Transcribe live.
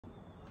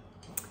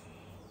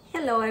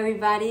Hello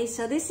everybody,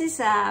 so this is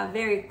a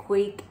very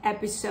quick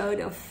episode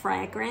of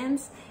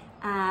fragrance.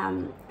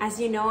 As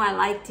you know, I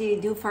like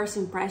to do first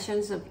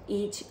impressions of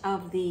each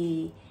of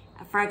the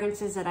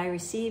fragrances that I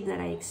receive, that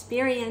I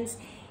experience.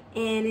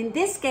 And in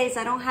this case,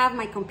 I don't have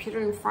my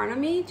computer in front of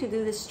me to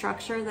do the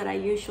structure that I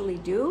usually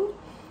do.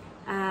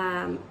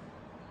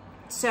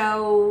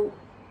 So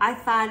I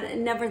thought,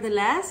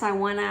 nevertheless, I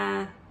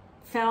wanna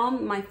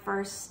film my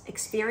first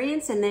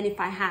experience, and then if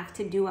I have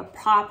to do a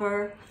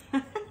proper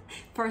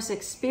first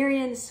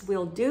experience,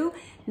 will do,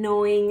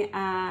 knowing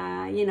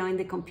in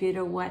the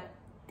computer what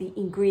the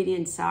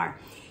ingredients are.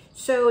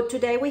 So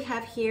today we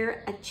have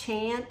here a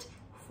chant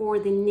for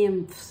the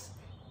nymphs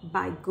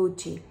by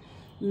Gucci.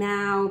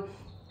 Now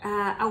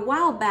a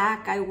while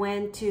back I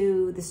went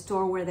to the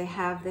store where they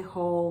have the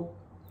whole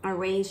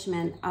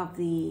arrangement of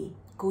the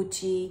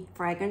Gucci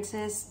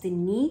fragrances, the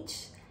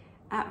niche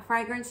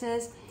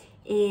fragrances,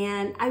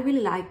 and I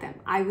really like them.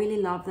 I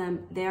really love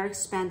them. They're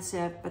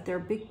expensive, but they're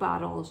big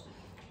bottles.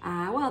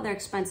 Well, they're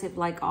expensive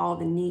like all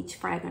the niche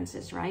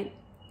fragrances, right?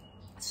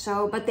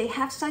 So, but they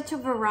have such a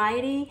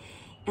variety.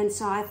 And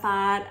so I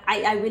thought,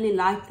 I really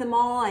like them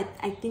all. I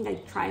think I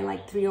tried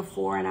like 3 or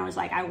 4 and I was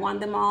like, I want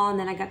them all. And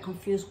then I got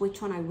confused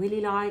which one I really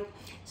like.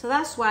 So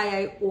that's why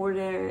I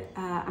ordered,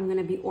 I'm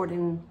gonna be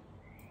ordering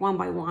one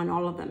by one,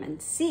 all of them,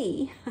 and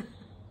see.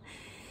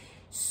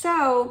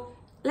 So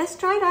let's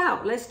try it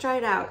out. Let's try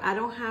it out. I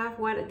don't have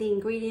what the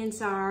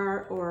ingredients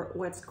are or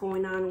what's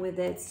going on with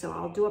it, so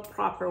I'll do a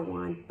proper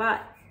one. But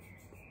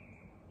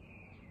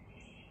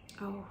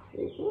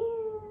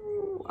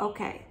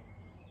okay,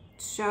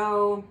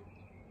 so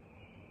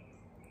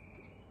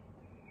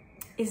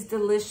it's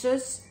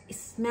delicious. It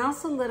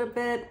smells a little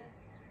bit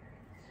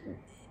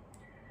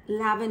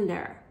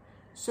lavender.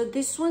 So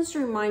these ones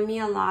remind me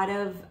a lot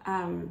of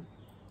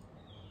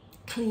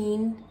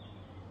clean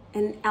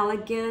and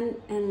elegant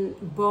and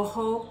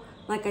boho.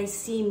 Like I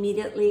see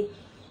immediately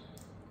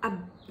a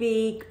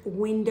big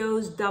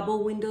windows,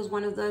 double windows,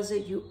 one of those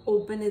that you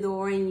open the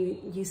door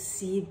and you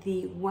see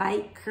the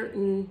white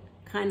curtain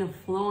kind of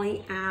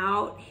flowing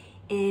out,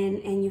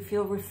 and you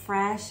feel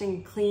refreshed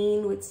and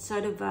clean with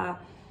sort of a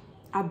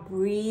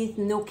breathe,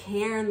 no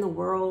care in the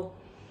world.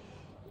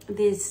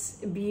 This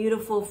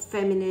beautiful,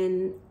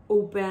 feminine,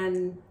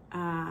 open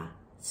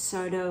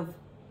sort of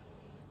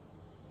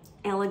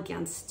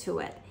elegance to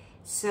it.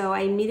 So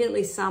I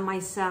immediately saw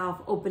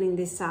myself opening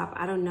this up,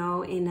 I don't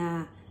know, in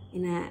a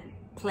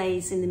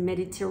place in the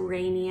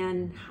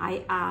Mediterranean,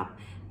 high up.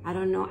 I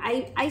don't know.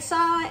 I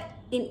saw it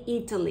in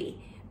Italy,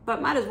 but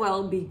might as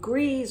well be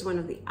Greece, one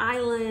of the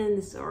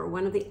islands, or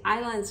one of the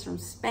islands from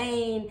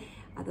Spain,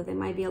 although they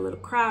might be a little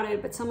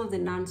crowded, but some of the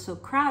not so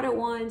crowded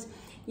ones,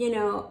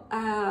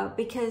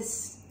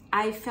 because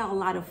I felt a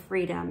lot of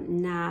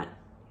freedom, not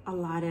a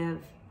lot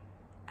of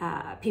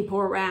people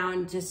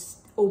around, just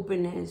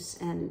openness.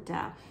 And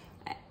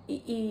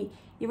you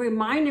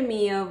reminded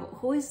me of,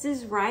 who is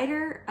this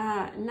writer?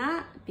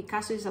 Not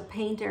Picasso is a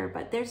painter,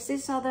 but there's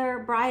this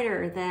other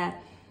writer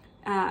that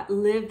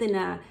lived in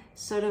a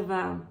sort of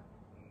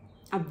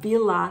a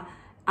villa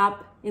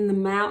up in the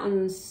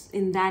mountains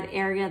in that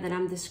area that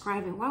I'm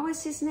describing. What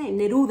was his name?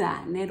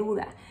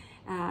 Neruda.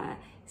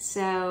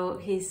 So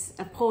he's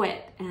a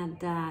poet,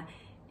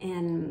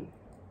 and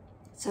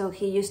so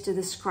he used to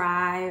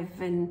describe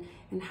and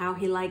how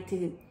he liked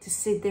to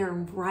sit there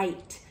and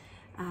write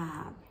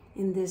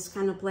in this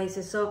kind of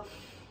places. So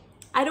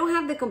I don't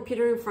have the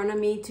computer in front of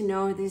me to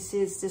know this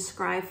is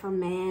described for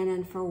man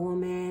and for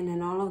woman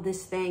and all of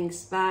these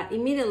things, but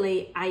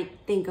immediately I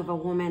think of a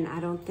woman, I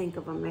don't think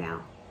of a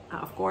male.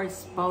 Of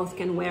course, both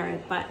can wear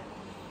it, but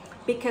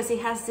because it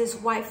has this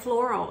white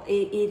floral,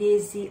 it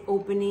is the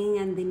opening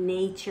and the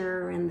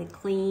nature and the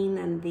clean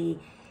and the,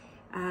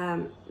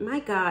 my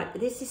God,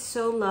 this is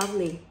so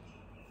lovely.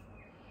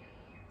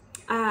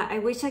 I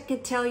wish I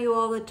could tell you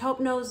all the top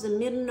notes, the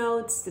middle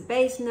notes, the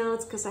base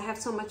notes, because I have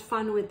so much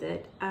fun with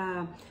it.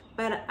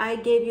 But I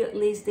gave you at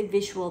least the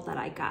visual that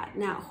I got.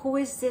 Now, who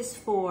is this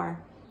for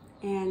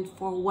and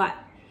for what?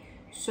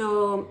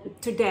 So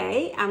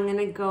today I'm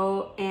gonna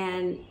go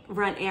and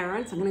run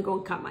errands. I'm gonna go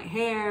and cut my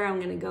hair.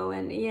 I'm gonna go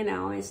and,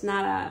 it's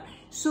not a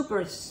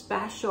super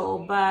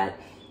special, but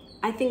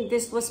I think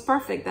this was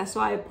perfect. That's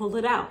why I pulled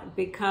it out,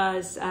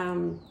 because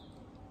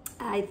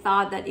I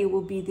thought that it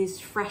would be this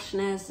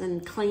freshness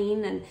and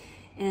clean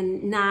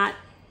and not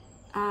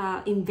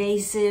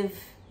invasive.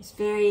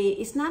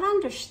 It's not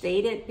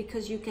understated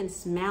because you can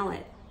smell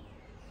it.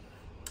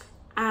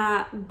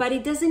 But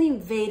it doesn't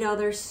invade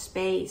other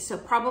space. So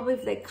probably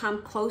if they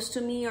come close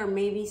to me, or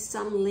maybe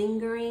some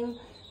lingering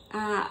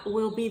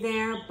will be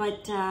there,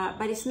 but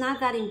it's not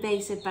that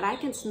invasive, but I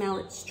can smell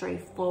it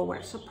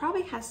straightforward. So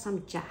probably has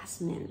some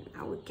jasmine,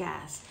 I would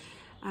guess.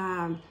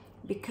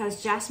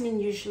 Because jasmine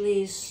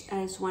usually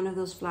is one of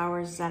those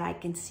flowers that I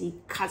can see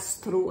cuts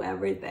through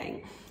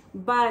everything.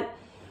 But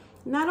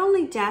not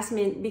only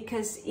jasmine,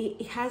 because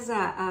it has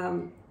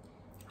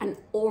an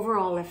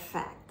overall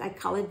effect. I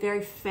call it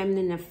very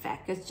feminine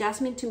effect, because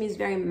jasmine to me is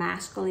very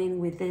masculine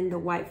within the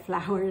white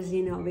flowers,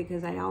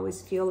 because I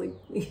always feel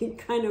it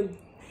kind of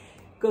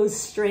goes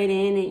straight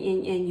in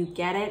and you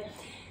get it.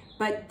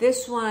 But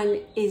this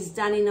one is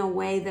done in a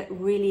way that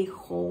really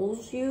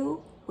holds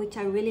you, which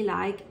I really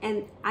like.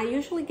 And I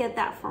usually get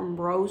that from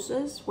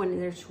roses, when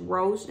there's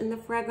rose in the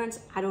fragrance.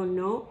 I don't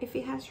know if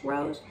it has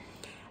rose,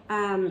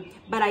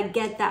 but I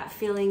get that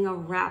feeling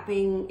of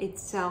wrapping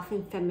itself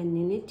in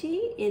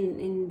femininity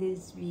in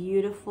this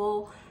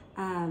beautiful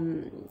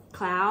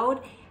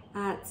cloud.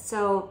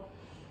 So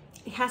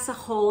it has a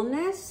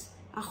wholeness,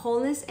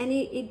 and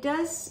it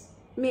does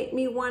make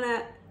me want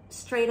to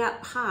straight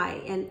up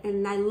high,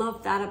 and I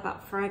love that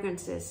about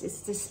fragrances.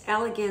 It's this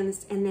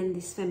elegance and then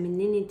this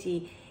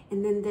femininity,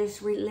 and then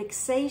there's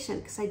relaxation,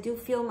 because I do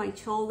feel my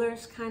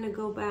shoulders kind of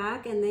go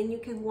back, and then you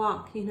can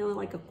walk, you know,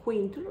 like a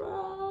queen.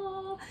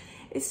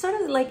 It's sort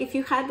of like if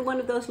you had one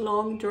of those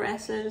long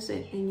dresses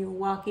and you're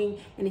walking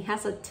and it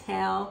has a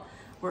tail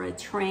or a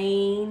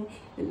train,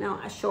 no,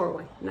 a short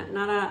one,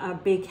 not a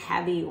big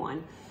heavy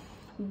one.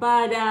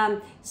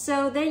 But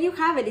so there you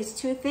have it. It's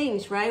two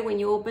things, right? When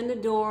you open the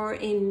door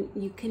and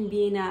you can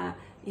be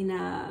in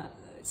a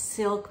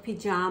silk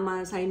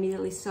pajamas. I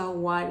immediately saw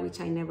white, which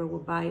I never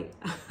would buy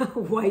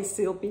white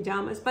silk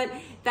pajamas, but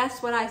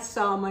that's what I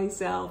saw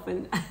myself.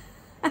 And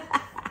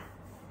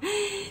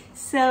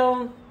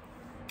so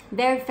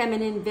very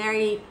feminine,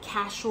 very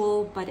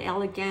casual, but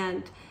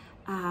elegant,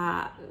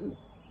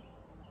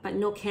 but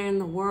no care in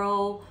the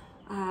world.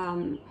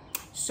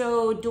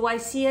 So do I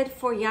see it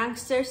for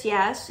youngsters?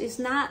 Yes. It's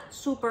not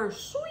super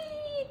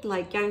sweet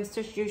like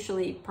youngsters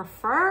usually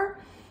prefer.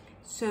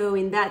 So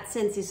in that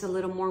sense, it's a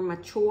little more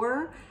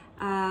mature,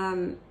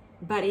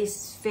 but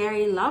it's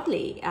very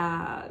lovely.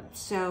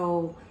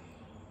 So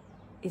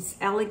it's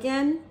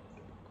elegant.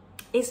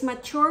 It's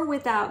mature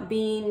without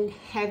being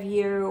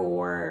heavier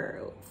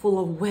or full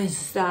of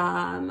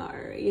wisdom,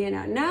 or, you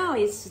know, no,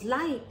 it's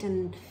light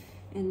and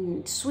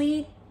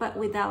sweet, but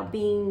without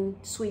being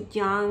sweet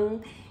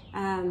young.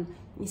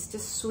 It's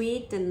just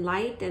sweet and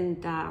light,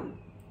 and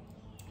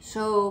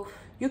so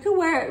you can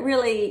wear it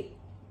really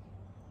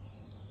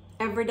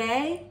every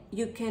day.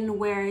 You can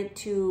wear it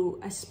to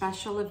a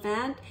special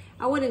event.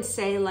 I wouldn't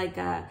say like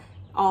a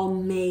all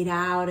made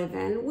out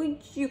event,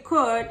 which you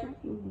could,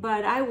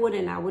 but I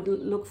wouldn't. I would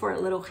look for a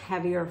little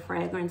heavier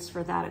fragrance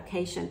for that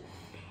occasion,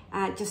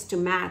 just to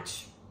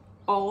match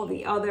all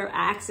the other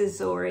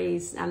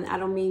accessories. And I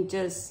don't mean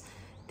just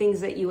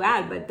things that you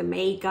add, but the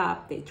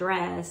makeup, the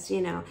dress,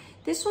 you know.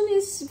 This one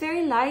is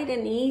very light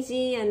and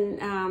easy, and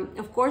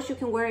of course you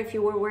can wear it if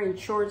you were wearing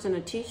shorts and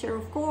a t-shirt,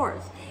 of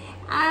course.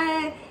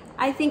 I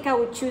think I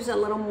would choose a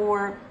little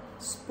more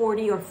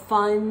sporty or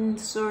fun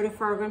sort of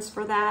fragrance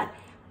for that.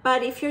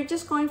 But if you're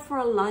just going for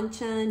a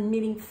luncheon,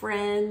 meeting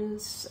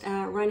friends,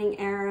 running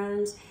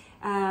errands,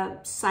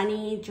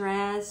 sunny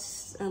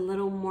dress, a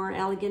little more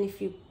elegant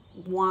if you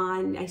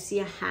want. I see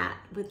a hat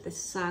with the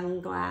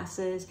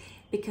sunglasses,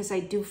 because I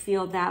do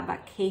feel that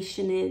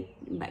vacationing,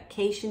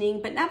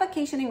 but not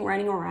vacationing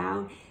running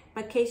around,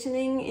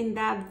 vacationing in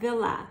that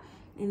villa,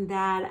 in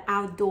that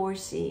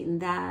outdoorsy, in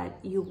that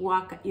you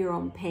walk at your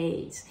own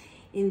pace,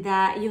 in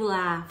that you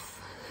laugh,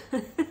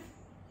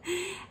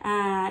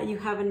 you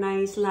have a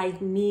nice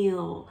light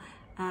meal,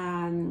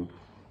 and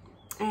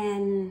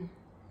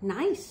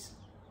nice.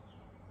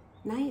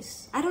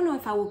 I don't know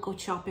if I will go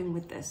shopping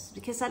with this,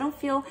 because I don't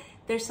feel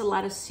there's a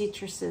lot of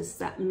citruses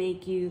that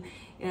make you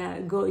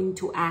go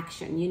into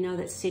action. You know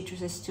that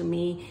citruses to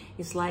me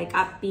is like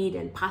upbeat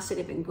and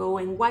positive and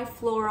going. White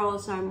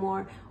florals are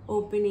more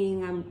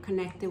opening. I'm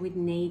connected with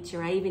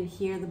nature. I even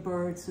hear the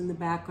birds in the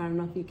background. I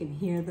don't know if you can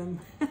hear them.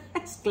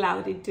 It's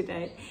cloudy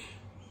today.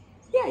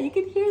 Yeah, you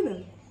can hear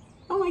them.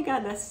 Oh my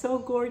God, that's so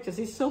gorgeous.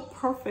 It's so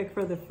perfect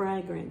for the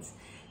fragrance.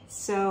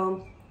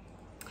 So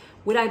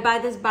would I buy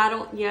this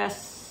bottle?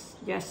 Yes.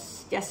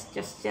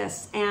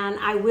 And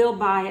I will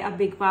buy a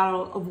big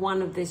bottle of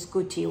one of these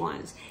Gucci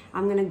ones.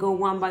 I'm gonna go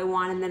one by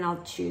one and then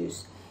I'll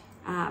choose.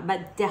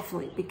 But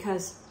definitely,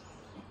 because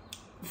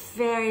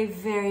very,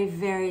 very,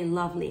 very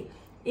lovely.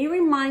 It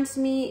reminds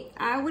me,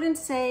 I wouldn't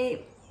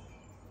say,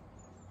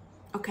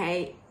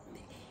 okay,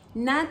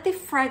 not the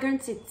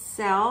fragrance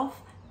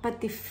itself,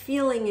 but the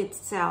feeling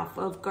itself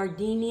of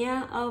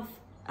gardenia, of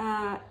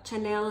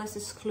Chanel's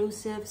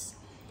exclusives,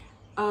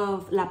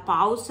 of La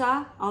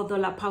Pausa, although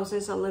La Pausa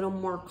is a little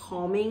more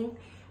calming,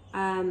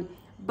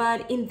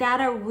 but in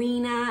that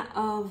arena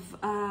of,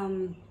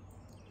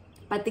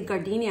 but the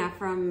gardenia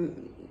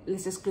from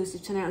this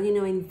exclusive Chanel, you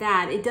know, in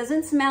that, it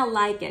doesn't smell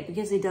like it,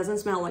 because it doesn't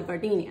smell like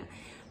gardenia,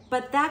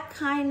 but that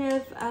kind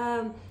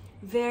of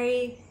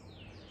very,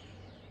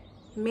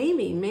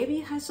 maybe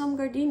it has some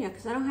gardenia,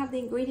 because I don't have the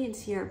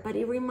ingredients here, but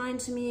it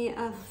reminds me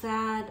of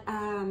that.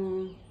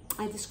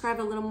 I describe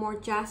a little more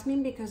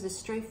jasmine because it's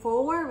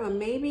straightforward, but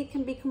maybe it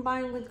can be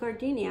combined with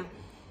gardenia.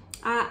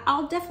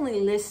 I'll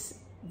definitely list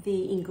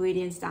the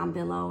ingredients down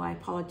below. I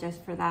apologize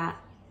for that.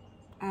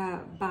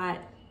 But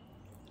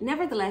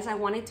nevertheless, I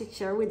wanted to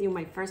share with you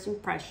my first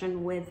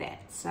impression with it.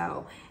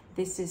 So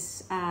this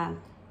is,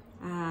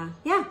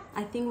 yeah,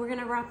 I think we're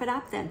gonna wrap it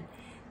up then.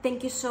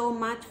 Thank you so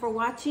much for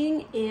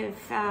watching.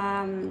 If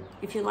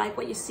you like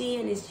what you see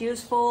and it's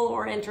useful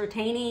or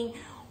entertaining,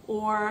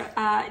 or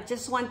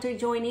just want to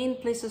join in,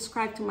 please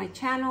subscribe to my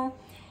channel.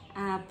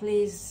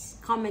 Please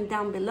comment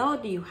down below.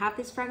 Do you have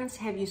this fragrance?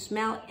 Have you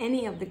smelled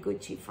any of the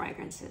Gucci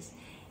fragrances?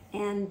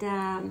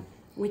 And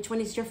which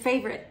one is your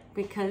favorite?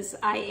 Because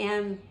I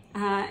am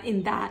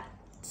in that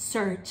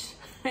search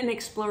and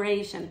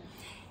exploration.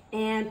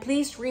 And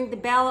please ring the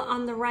bell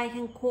on the right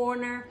hand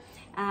corner,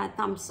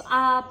 thumbs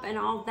up and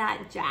all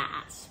that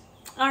jazz.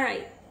 All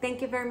right,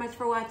 thank you very much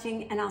for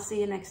watching, and I'll see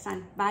you next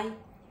time. Bye.